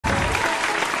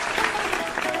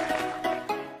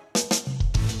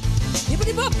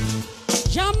give up.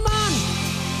 Yeah, man.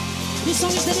 This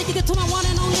song is dedicated to my one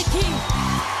and only king.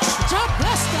 God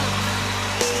bless them.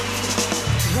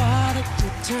 Water you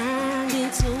turned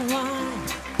into wine.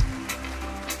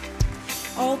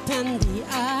 Open the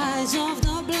eyes of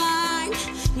the blind.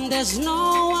 There's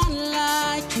no one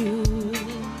like you.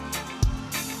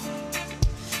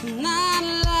 Not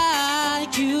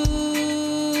like you.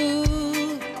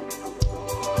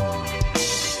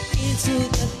 Into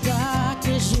the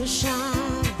darkness you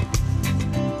shine.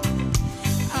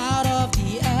 Out of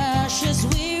the ashes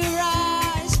we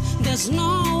rise. There's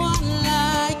no one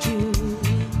like you.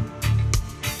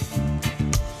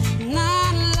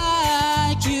 Not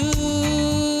like you.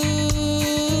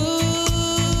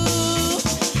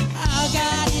 Our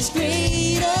God is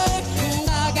greater and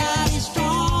our God is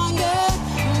stronger.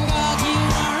 God, you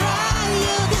are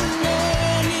higher than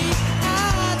any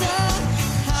other.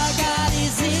 Our God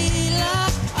is healer,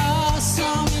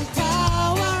 awesome in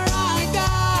power. Our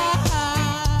God,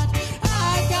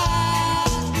 our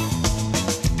God.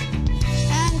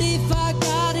 And if our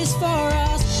God is for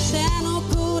us, then who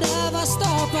could ever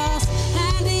stop us?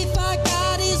 And if our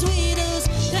God is with us,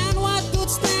 then what could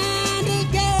stand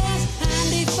against?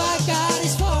 And if our God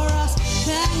is for us,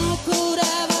 then who could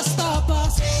ever stop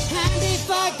us? And if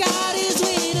our God is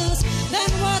with us,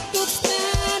 then what could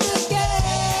stand against?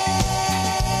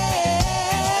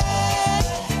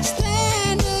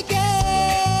 Stand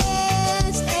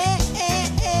against.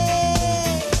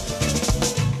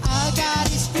 Our God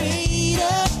is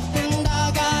greater and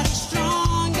our God is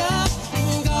stronger.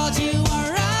 God, you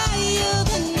are higher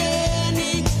than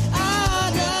any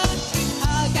other.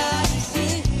 Our God is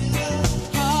healer,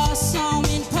 awesome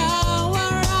in power.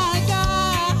 Our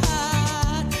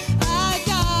God, our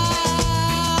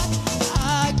God,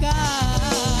 our God.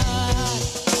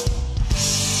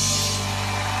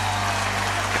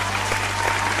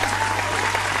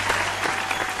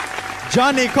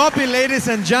 Johnny Kopi, ladies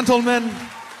and gentlemen.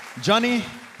 Johnny,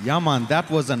 yeah man, that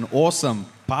was an awesome,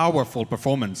 powerful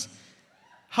performance.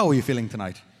 How are you feeling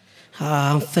tonight?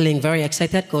 I'm feeling very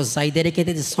excited because I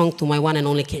dedicated this song to my one and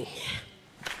only king.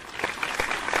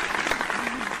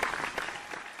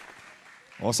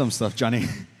 Awesome stuff, Johnny.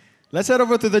 Let's head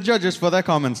over to the judges for their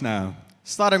comments now.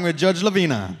 Starting with Judge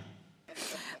Lavina.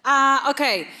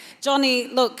 Okay, Johnny,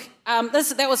 look,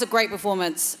 that was a great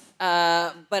performance,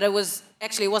 but it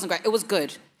wasn't great. It was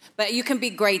good, but you can be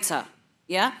greater,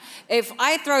 yeah? If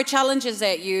I throw challenges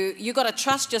at you, you got to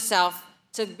trust yourself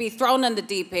to be thrown in the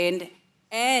deep end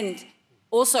and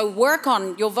also work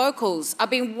on your vocals. I've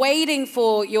been waiting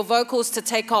for your vocals to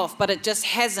take off, but it just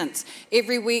hasn't.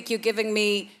 Every week you're giving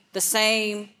me the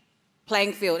same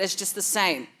playing field. It's just the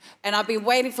same. And I've been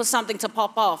waiting for something to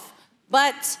pop off.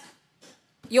 But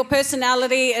your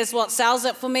personality is what sells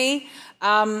it for me.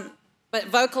 But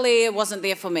vocally, it wasn't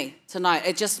there for me tonight.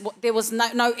 There was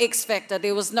no X factor.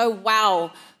 There was no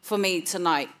wow for me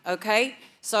tonight, okay?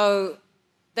 So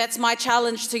that's my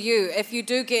challenge to you. If you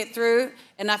do get through,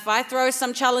 and if I throw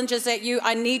some challenges at you,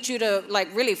 I need you to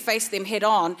really face them head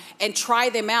on and try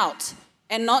them out.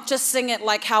 And not just sing it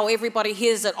like how everybody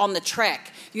hears it on the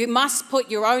track. You must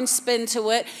put your own spin to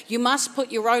it. You must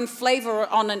put your own flavor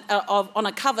on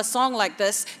a cover song like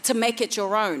this to make it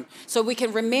your own. So we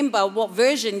can remember what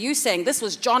version you sang. This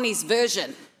was Johnny's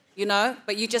version, you know,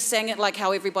 but you just sang it like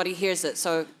how everybody hears it.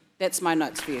 So that's my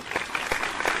notes for you.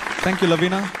 Thank you,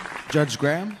 Lavina. Judge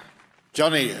Graham.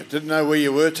 Johnny, didn't know where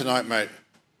you were tonight, mate.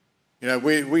 You know,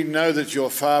 we know that you're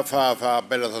far, far, far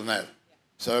better than that.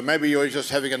 So maybe you're just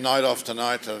having a night off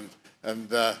tonight and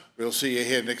we'll see you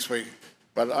here next week.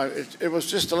 But it was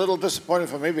just a little disappointing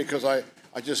for me because I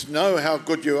just know how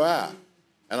good you are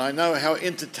and I know how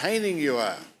entertaining you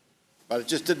are. But it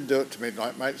just didn't do it to me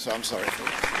tonight, mate, so I'm sorry for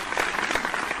it.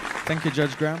 Thank you,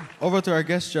 Judge Graham. Over to our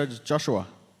guest, Judge Joshua.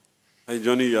 Hey,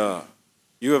 Johnny,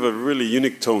 you have a really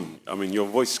unique tone. I mean, your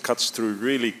voice cuts through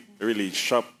really, really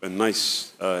sharp and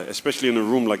nice, especially in a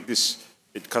room like this.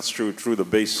 It cuts through the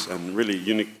bass and really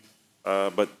unique.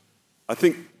 But I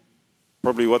think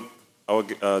probably what our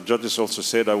judges also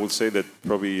said, I would say that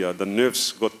probably the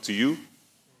nerves got to you.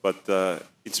 But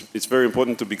it's very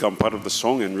important to become part of the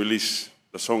song and release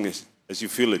the song as you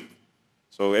feel it.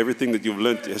 So everything that you've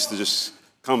learned has to just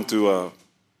come to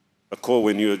a core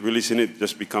when you're releasing it.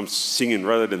 Just becomes singing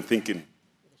rather than thinking.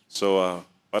 So,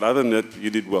 but other than that, you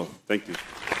did well. Thank you.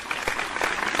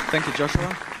 Thank you,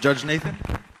 Joshua. Judge Nathan.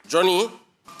 Johnny,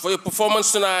 for your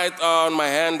performance tonight on my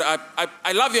hand,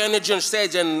 I love your energy on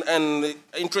stage and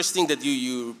interesting that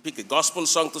you pick a gospel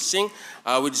song to sing,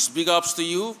 which is big ups to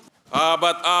you.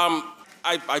 But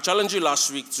I challenged you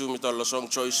last week to with the song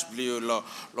choice, the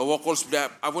vocals.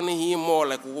 I want to hear more,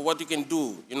 like what you can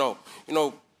do. You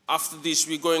know. After this,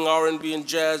 we're going R&B and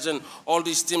jazz and all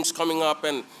these themes coming up.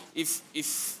 And if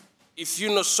you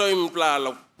know so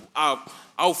like,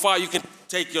 how far you can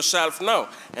take yourself now,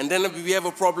 and then we have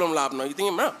a problem lab now. You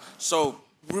think now. So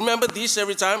remember this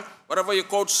every time. Whatever your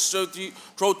coach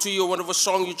throw to you, whatever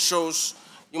song you chose,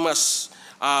 you must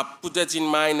put that in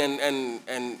mind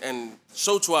and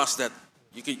show to us that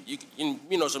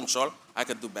you know some soul. I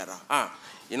could do better.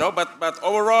 You know, but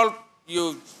overall.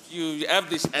 You have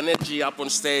this energy up on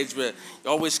stage where you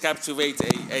always captivate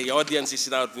a audience. You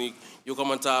sit out and you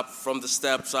come on top from the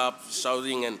steps up,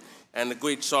 shouting, and a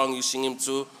great song you sing him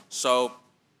too. So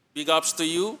big ups to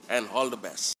you and all the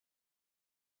best.